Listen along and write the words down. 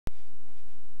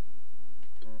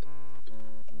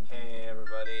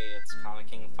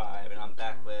5, and I'm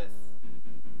back with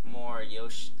more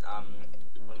Yoshi.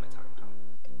 What am I talking about?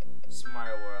 Super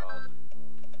Mario World.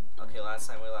 Okay, last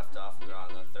time we left off, we were on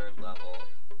the 3rd level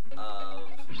of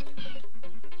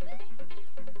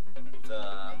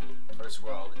the first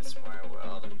world in Super Mario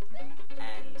World,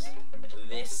 and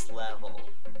this level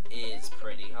is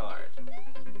pretty hard.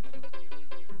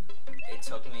 It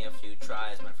took me a few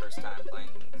tries my first time playing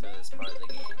through this part of the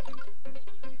game.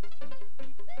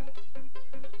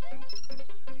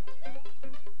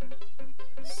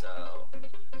 So,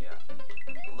 yeah.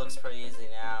 It looks pretty easy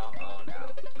now. Oh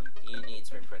no. You need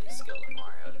to be pretty skilled in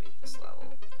Mario to beat this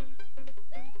level.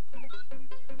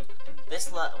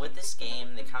 With this game,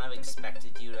 they kind of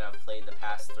expected you to have played the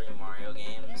past 3 Mario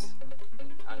games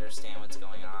to understand what's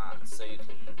going on, so you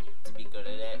can to be good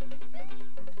at it.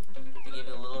 They give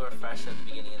you a little refresher at the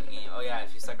beginning of the game. Oh yeah,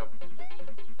 if you suck up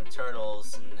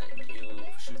turtles and you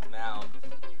shoot them out,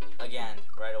 again,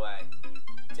 right away,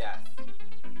 death.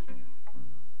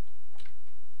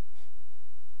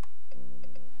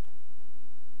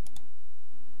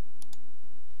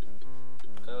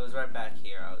 So it was right back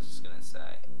here, I was just gonna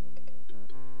say.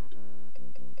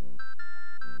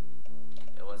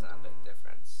 It wasn't a big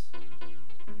difference.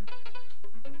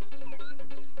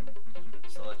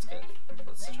 So let's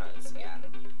try this again.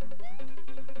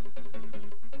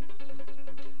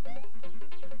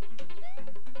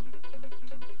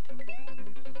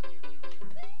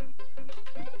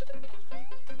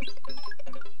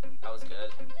 That was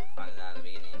good. Finding that at the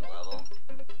beginning of the level.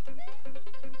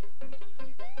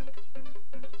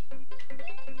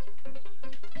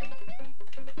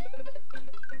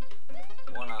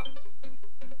 One up.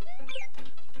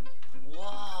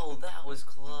 Whoa, that was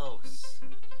close.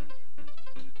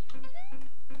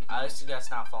 I would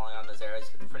suggest not falling on those areas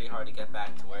because it's pretty hard to get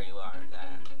back to where you are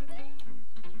then.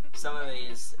 Some of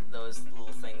those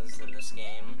little things in this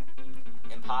game,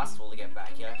 impossible to get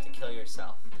back. You have to kill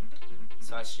yourself.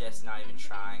 So I suggest not even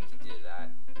trying to do that.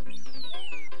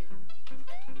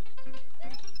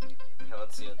 Okay,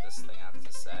 let's see what this thing has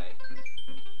to say.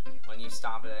 When you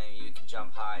stomp at enemy, you can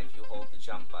jump high. If you hold the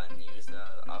jump button, use the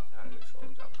up and control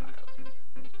to jump higher.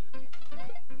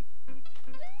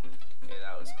 Okay,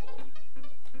 that was cool.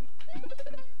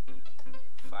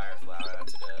 Fire flower,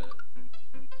 that's good.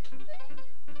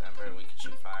 Remember, we could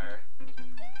shoot fire.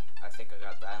 I think I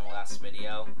got that in the last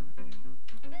video.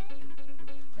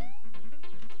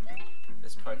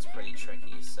 This part's pretty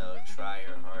tricky, so try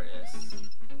your hardest.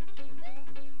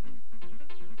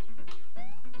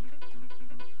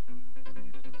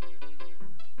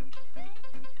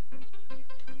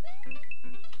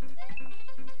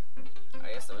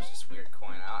 I guess that was just weird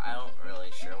coin. I don't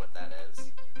really sure what that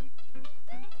is.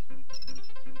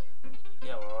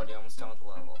 Yeah, we're already almost done with the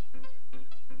level.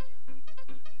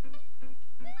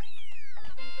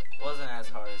 Wasn't as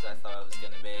hard as I thought it was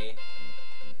gonna be.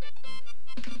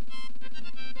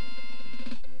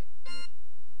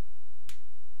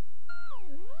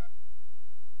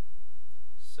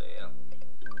 So yeah.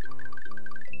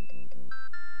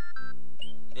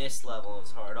 This level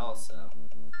is hard also.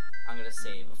 I'm gonna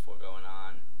save before going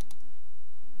on.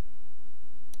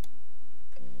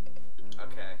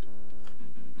 Okay.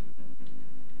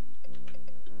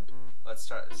 Let's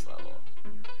start this level.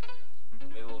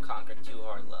 Maybe we'll conquer 2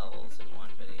 hard levels in one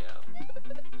video.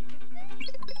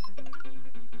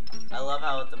 I love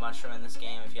how with the mushroom in this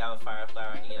game, if you have a fire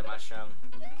flower and you get a mushroom,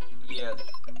 yeah,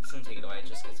 it doesn't take it away, it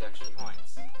just gets extra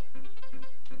points.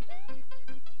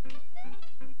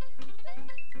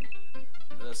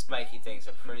 Those spiky things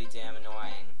are pretty damn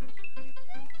annoying.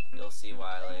 You'll see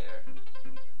why later.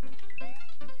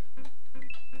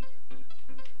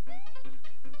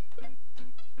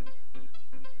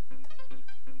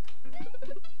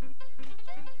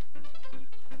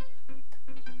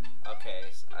 Okay,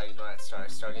 so I know that Star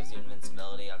gives you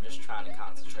invincibility. I'm just trying to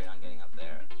concentrate on getting up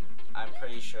there. I'm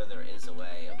pretty sure there is a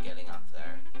way of getting up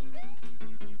there.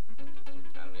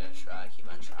 I'm gonna try,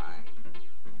 keep on trying.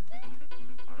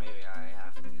 Or maybe I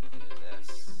have to do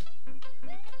this.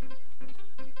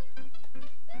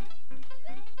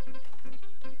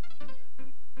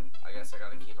 I guess I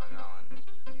gotta keep on going.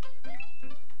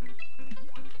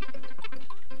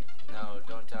 No,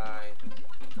 don't die.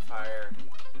 The fire.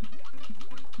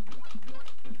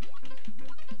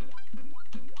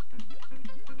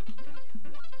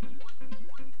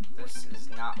 This is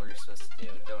not what you're supposed to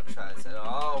do. Don't try this at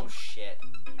all. Oh shit.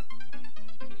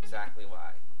 Exactly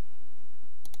why.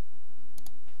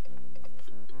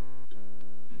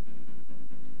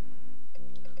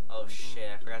 Oh shit,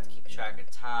 I forgot to keep track of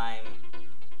time.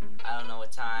 I don't know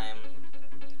what time.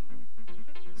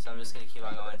 So I'm just gonna keep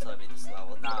on going until I beat this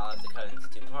level. If not, I'll have to cut it into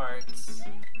 2 parts.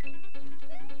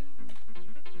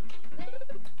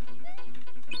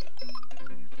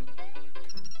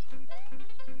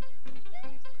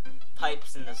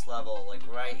 pipes in this level, like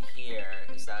right here.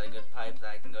 Is that a good pipe that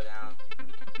I can go down?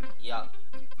 Yup.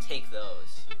 Take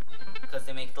those. Because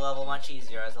they make the level much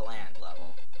easier as a land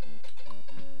level.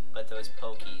 But those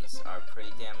pokies are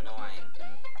pretty damn annoying.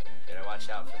 Better watch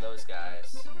out for those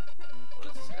guys. What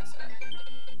does this guy say?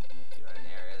 If you're in an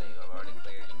area that you have already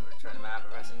cleared, you can return the map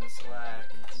by pressing the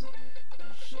select.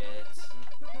 Shit.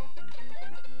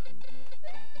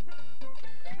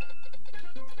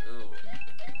 Ooh.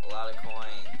 A lot of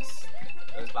coins.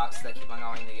 Those boxes that keep on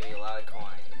going, they give you a lot of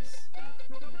coins.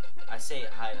 I say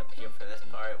hide up here for this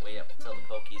part, wait up until the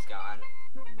pokey's gone.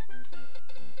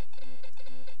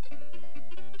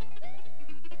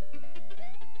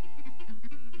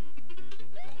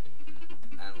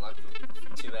 And luckily,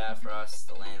 too bad for us,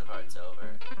 the land part's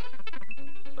over.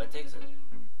 But it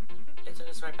took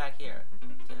us right back here,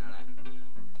 didn't it?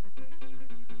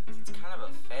 It's kind of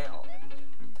a fail.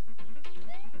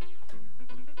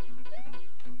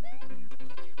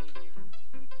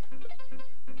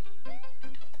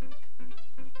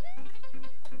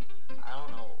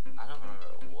 I don't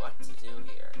remember what to do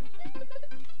here.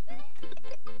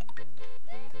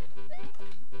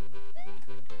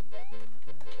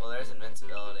 Well, there's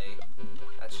invincibility.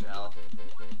 That should help.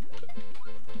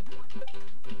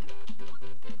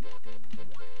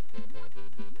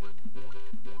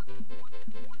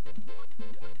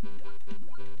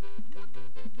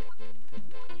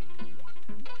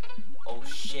 Oh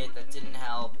shit, that didn't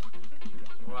help.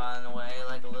 Run away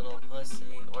like a little pussy.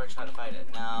 Or try to fight it.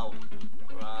 No.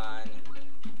 Run.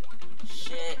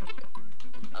 Shit.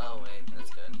 Oh wait, that's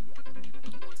good.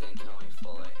 It didn't kill me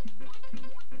fully.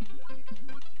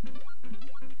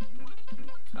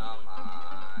 Come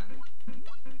on.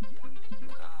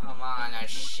 Come on,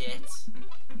 shit.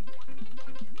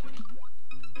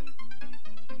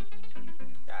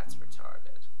 That's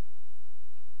retarded.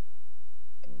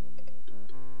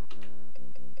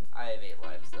 I have 8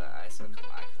 lives that I suck.